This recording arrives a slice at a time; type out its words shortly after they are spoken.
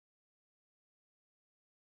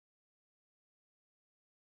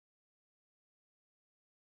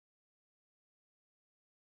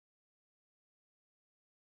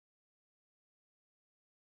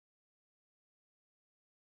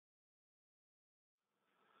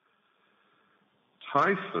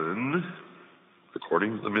Typhon,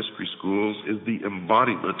 according to the mystery schools, is the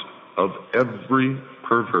embodiment of every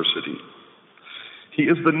perversity. He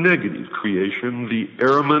is the negative creation, the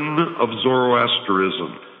Ahriman of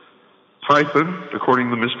Zoroastrianism. Typhon, according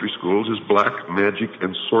to the mystery schools, is black magic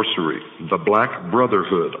and sorcery, the Black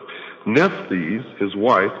Brotherhood. Nephthys, his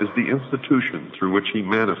wife, is the institution through which he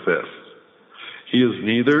manifests. He is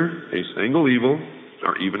neither a single evil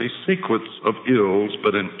or even a sequence of ills,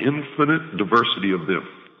 but an infinite diversity of them,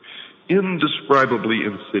 indescribably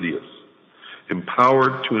insidious,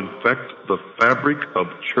 empowered to infect the fabric of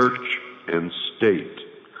church and state.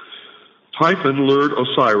 Typhon lured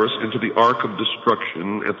Osiris into the ark of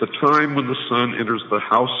destruction at the time when the sun enters the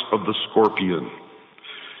house of the scorpion.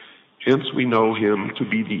 Hence we know him to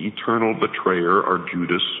be the eternal betrayer, or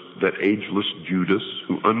Judas, that ageless Judas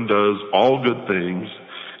who undoes all good things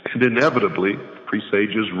and inevitably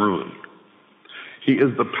presages ruin. He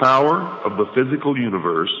is the power of the physical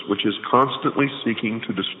universe, which is constantly seeking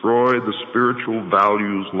to destroy the spiritual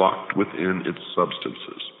values locked within its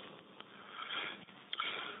substances.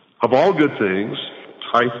 Of all good things,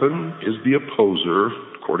 Typhon is the opposer,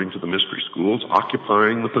 according to the mystery schools,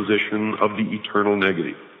 occupying the position of the eternal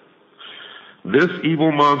negative. This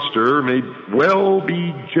evil monster may well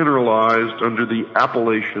be generalized under the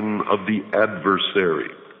appellation of the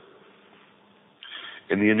adversary.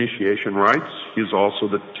 In the initiation rites, he is also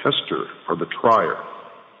the tester or the trier.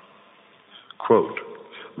 Quote,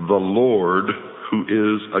 the Lord who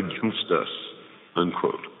is against us,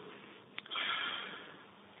 unquote.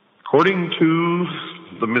 According to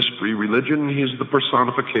the mystery religion, he is the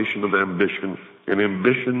personification of ambition, and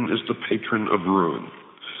ambition is the patron of ruin.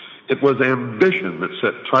 It was ambition that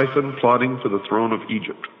set Typhon plotting for the throne of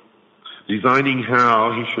Egypt, designing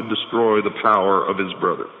how he should destroy the power of his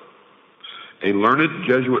brother. A learned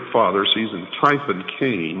Jesuit father sees in Typhon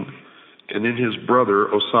Cain, and in his brother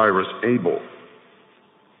Osiris Abel.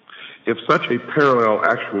 If such a parallel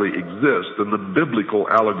actually exists, then the biblical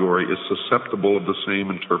allegory is susceptible of the same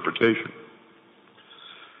interpretation.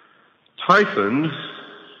 Typhon,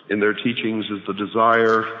 in their teachings, is the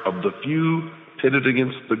desire of the few pitted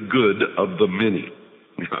against the good of the many.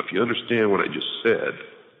 Now, if you understand what I just said,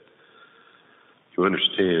 you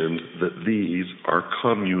understand that these are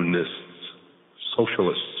communists,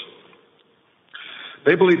 socialists.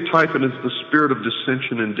 They believe Typhon is the spirit of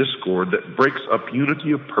dissension and discord that breaks up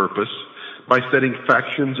unity of purpose by setting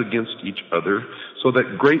factions against each other so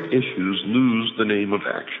that great issues lose the name of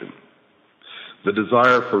action. The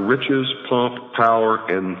desire for riches, pomp, power,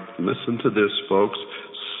 and, listen to this, folks,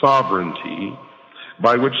 sovereignty,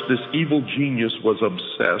 by which this evil genius was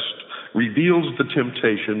obsessed, reveals the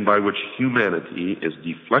temptation by which humanity is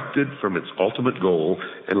deflected from its ultimate goal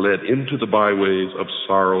and led into the byways of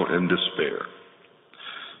sorrow and despair.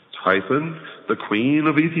 Typhon, the queen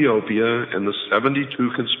of Ethiopia, and the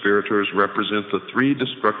 72 conspirators represent the three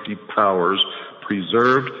destructive powers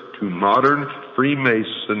preserved to modern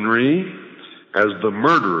Freemasonry as the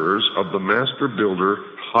murderers of the master builder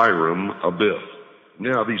Hiram Abiff.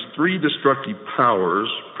 Now, these three destructive powers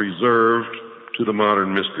preserved to the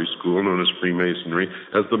modern mystery school known as Freemasonry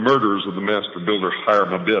as the murderers of the master builder Hiram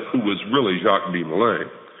Abiff, who was really Jacques de Molay,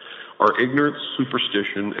 are ignorance,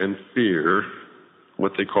 superstition, and fear,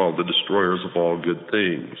 what they call the destroyers of all good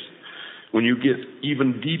things. When you get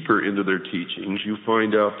even deeper into their teachings, you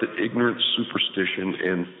find out that ignorance, superstition,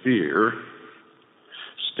 and fear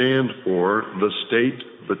stand for the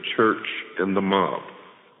state, the church, and the mob.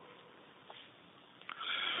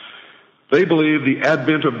 They believe the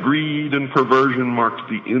advent of greed and perversion marked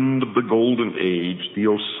the end of the Golden Age, the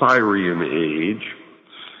Osirian Age,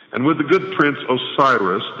 and with the good prince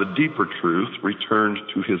Osiris, the deeper truth, returned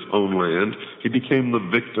to his own land, he became the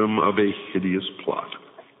victim of a hideous plot.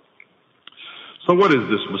 So what is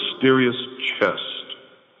this mysterious chest,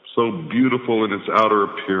 so beautiful in its outer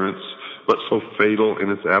appearance, but so fatal in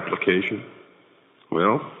its application?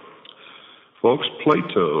 Well, folks,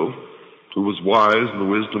 Plato, who was wise in the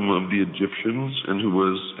wisdom of the Egyptians and who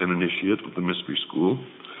was an initiate of the mystery school,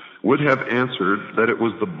 would have answered that it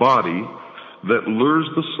was the body that lures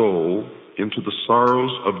the soul into the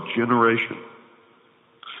sorrows of generation.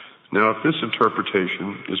 Now, if this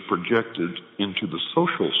interpretation is projected into the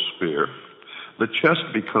social sphere, the chest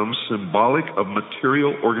becomes symbolic of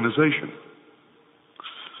material organization.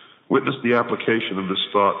 Witness the application of this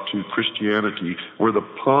thought to Christianity, where the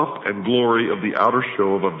pomp and glory of the outer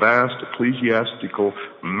show of a vast ecclesiastical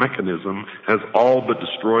mechanism has all but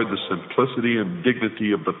destroyed the simplicity and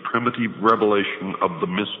dignity of the primitive revelation of the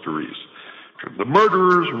mysteries. The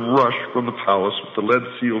murderers rush from the palace with the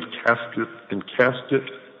lead-sealed casket and cast it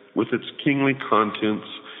with its kingly contents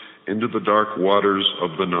into the dark waters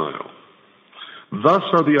of the Nile. Thus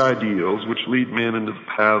are the ideals which lead men into the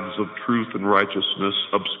paths of truth and righteousness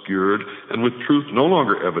obscured, and with truth no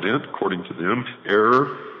longer evident, according to them,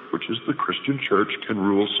 error, which is the Christian church, can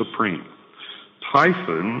rule supreme.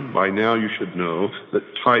 Typhon, by now you should know that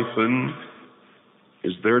Typhon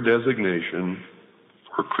is their designation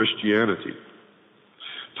for Christianity.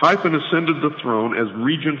 Typhon ascended the throne as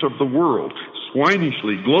regent of the world,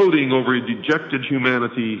 swinishly gloating over a dejected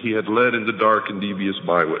humanity he had led into dark and devious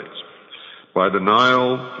byways. By the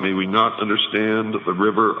Nile, may we not understand the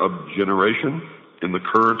river of generation, in the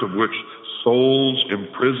current of which souls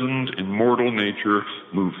imprisoned in mortal nature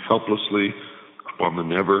move helplessly upon the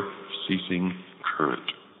never-ceasing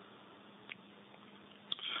current.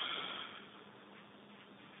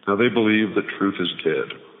 Now they believe that truth is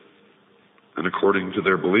dead. And according to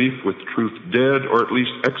their belief, with truth dead, or at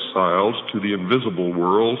least exiled to the invisible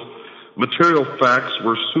world, material facts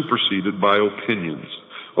were superseded by opinions.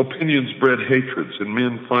 Opinions bred hatreds, and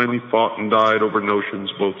men finally fought and died over notions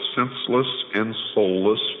both senseless and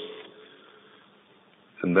soulless.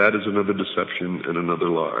 And that is another deception and another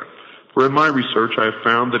lie. For in my research, I have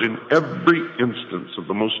found that in every instance of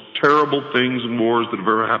the most terrible things and wars that have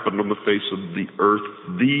ever happened on the face of the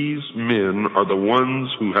earth, these men are the ones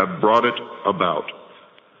who have brought it about.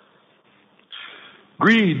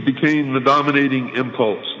 Greed became the dominating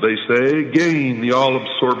impulse, they say, gain the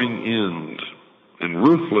all-absorbing end, and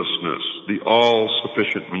ruthlessness the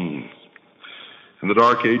all-sufficient means. In the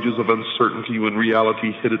dark ages of uncertainty, when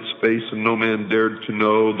reality hid its face and no man dared to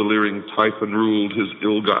know, the leering Typhon ruled his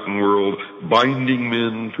ill-gotten world, binding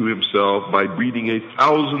men to himself by breeding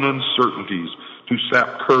 1,000 uncertainties to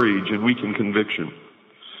sap courage and weaken conviction.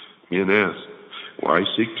 Men ask, why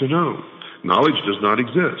seek to know? Knowledge does not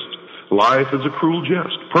exist. Life is a cruel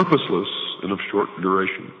jest, purposeless and of short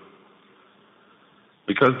duration.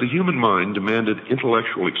 Because the human mind demanded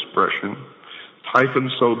intellectual expression,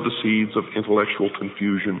 Typhon sowed the seeds of intellectual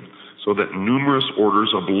confusion so that numerous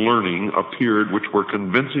orders of learning appeared which were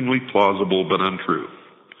convincingly plausible but untrue.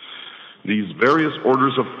 These various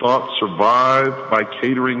orders of thought survived by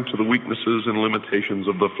catering to the weaknesses and limitations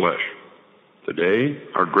of the flesh. Today,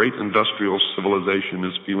 our great industrial civilization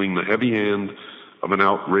is feeling the heavy hand of an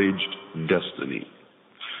outraged destiny.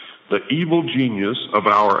 The evil genius of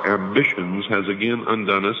our ambitions has again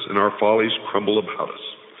undone us, and our follies crumble about us.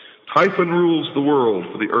 Typhon rules the world,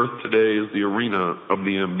 for the earth today is the arena of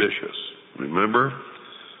the ambitious. Remember?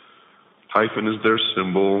 Typhon is their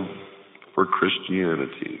symbol for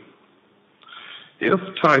Christianity. If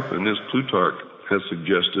Typhon, as Plutarch has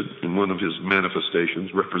suggested in one of his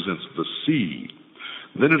manifestations, represents the sea,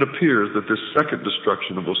 then it appears that this second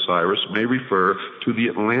destruction of Osiris may refer to the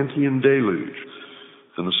Atlantean deluge.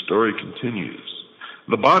 And the story continues.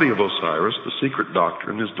 The body of Osiris, the secret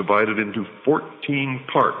doctrine, is divided into 14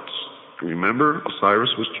 parts. Remember,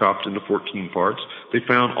 Osiris was chopped into 14 parts. They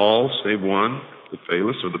found all save one, the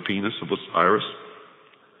phallus or the penis of Osiris.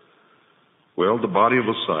 Well, the body of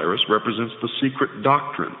Osiris represents the secret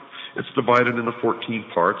doctrine. It's divided into 14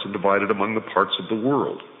 parts and divided among the parts of the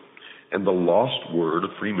world. And the lost word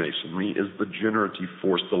of Freemasonry is the generative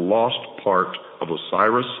force, the lost part of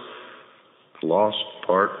Osiris, the lost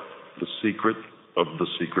part, the secret of the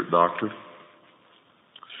secret doctrine.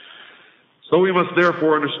 So we must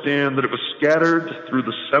therefore understand that it was scattered through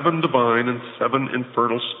the 7 divine and 7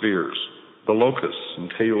 infernal spheres. The locusts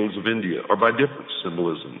and tails of India are by different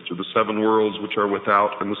symbolism through the 7 worlds which are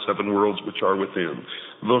without and the 7 worlds which are within.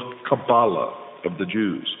 The Kabbalah of the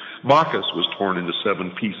Jews. Bacchus was torn into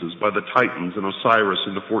 7 pieces by the Titans and Osiris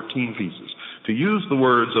into 14 pieces. To use the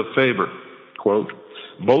words of Faber, quote,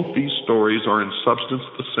 both these stories are in substance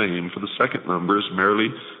the same, for the second number is merely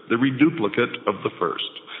the reduplicate of the first.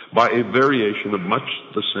 By a variation of much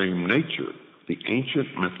the same nature, the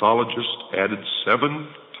ancient mythologists added 7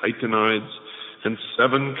 Titanides and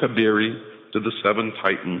 7 Kabiri to the 7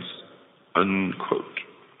 Titans, unquote.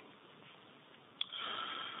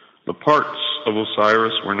 The parts of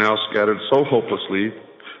Osiris were now scattered so hopelessly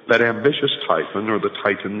that ambitious Typhon, or the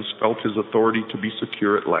Titans, felt his authority to be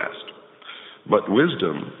secure at last. But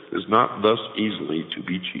wisdom is not thus easily to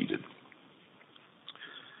be cheated.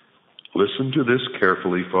 Listen to this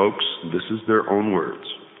carefully, folks. This is their own words.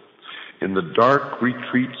 In the dark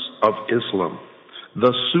retreats of Islam,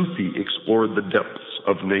 the Sufi explored the depths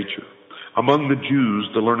of nature. Among the Jews,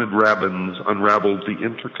 the learned rabbins unraveled the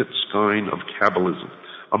intricate skein of Kabbalism.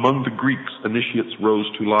 Among the Greeks, initiates rose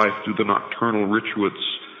to life through the nocturnal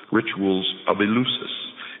rituals of Eleusis.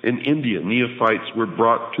 In India, neophytes were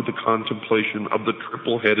brought to the contemplation of the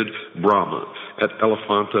triple-headed Brahma at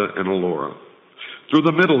Elephanta and Ellora. Through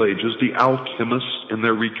the Middle Ages, the alchemists in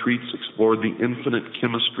their retreats explored the infinite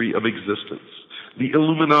chemistry of existence. The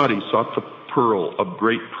Illuminati sought the pearl of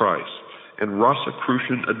great price, and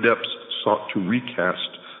Rosicrucian adepts sought to recast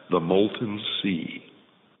the molten sea.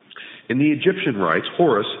 In the Egyptian rites,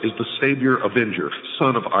 Horus is the savior avenger,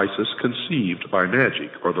 son of Isis, conceived by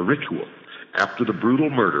magic or the ritual after the brutal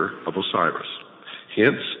murder of Osiris.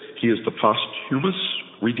 Hence, he is the posthumous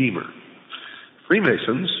redeemer.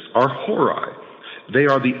 Freemasons are Hori. They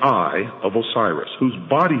are the eye of Osiris, whose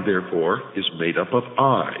body, therefore, is made up of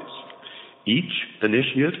eyes. Each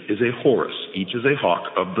initiate is a Horus, each is a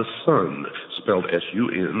hawk of the sun, spelled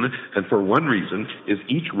S-U-N, and for one reason is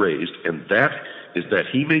each raised, and that is that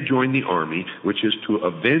he may join the army, which is to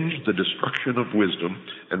avenge the destruction of wisdom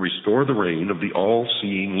and restore the reign of the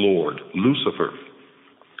all-seeing Lord, Lucifer.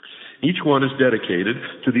 Each one is dedicated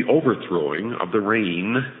to the overthrowing of the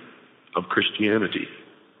reign of Christianity.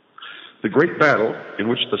 The great battle in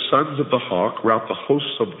which the sons of the hawk rout the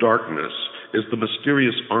hosts of darkness is the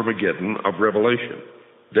mysterious Armageddon of Revelation.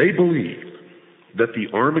 They believe that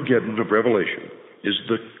the Armageddon of Revelation is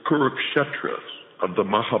the Kurukshetras of the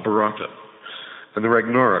Mahabharata and the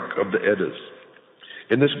Ragnarok of the Eddas.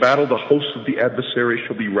 In this battle, the hosts of the adversary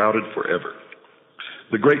shall be routed forever.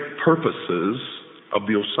 The great purposes of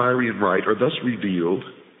the Osirian rite are thus revealed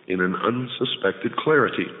in an unsuspected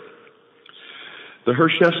clarity. The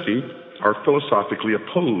Hershesti are philosophically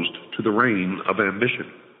opposed to the reign of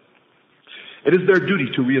ambition. It is their duty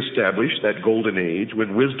to reestablish that golden age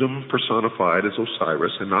when wisdom personified as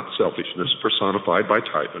Osiris and not selfishness personified by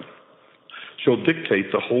Typhon shall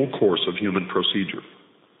dictate the whole course of human procedure.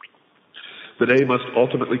 The day must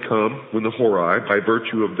ultimately come when the Hori, by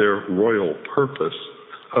virtue of their royal purpose,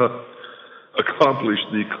 accomplish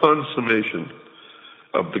the consummation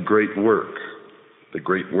of the great work. The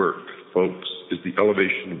great work, folks, is the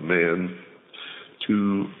elevation of man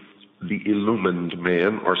to the illumined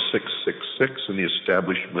man, or 666, and the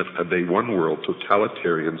establishment of a one-world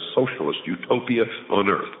totalitarian socialist utopia on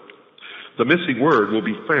earth. The missing word will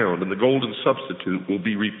be found, and the golden substitute will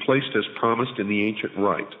be replaced as promised in the ancient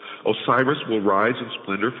rite. Osiris will rise in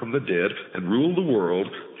splendor from the dead and rule the world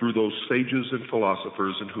through those sages and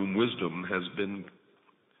philosophers in whom wisdom has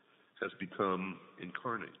become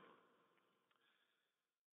incarnate.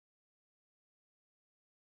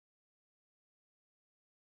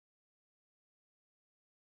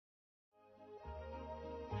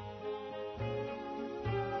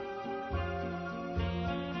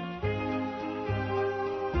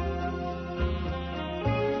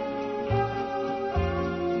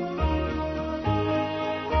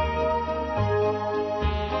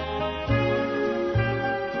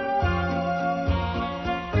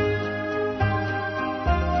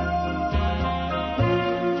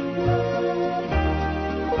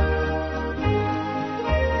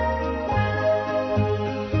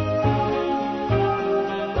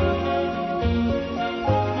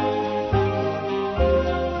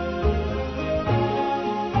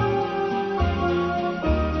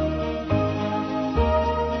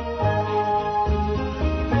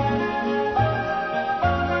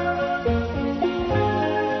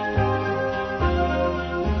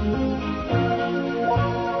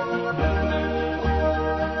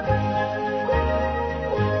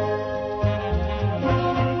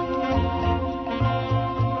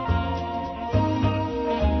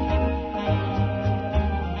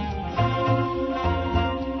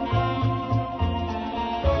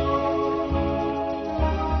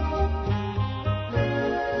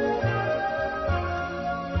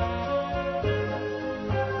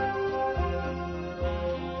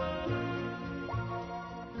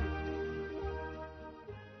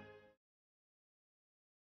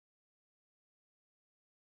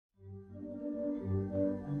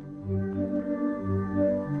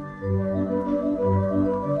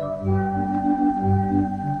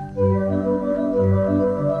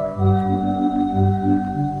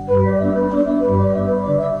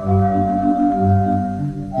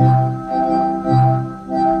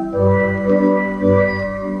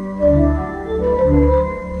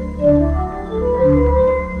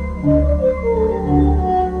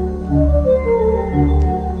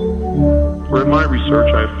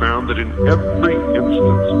 That in every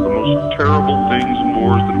instance, the most terrible things and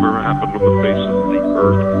wars that have ever happened on the face of the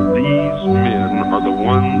earth, these men are the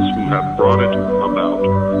ones who have brought it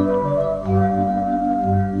about.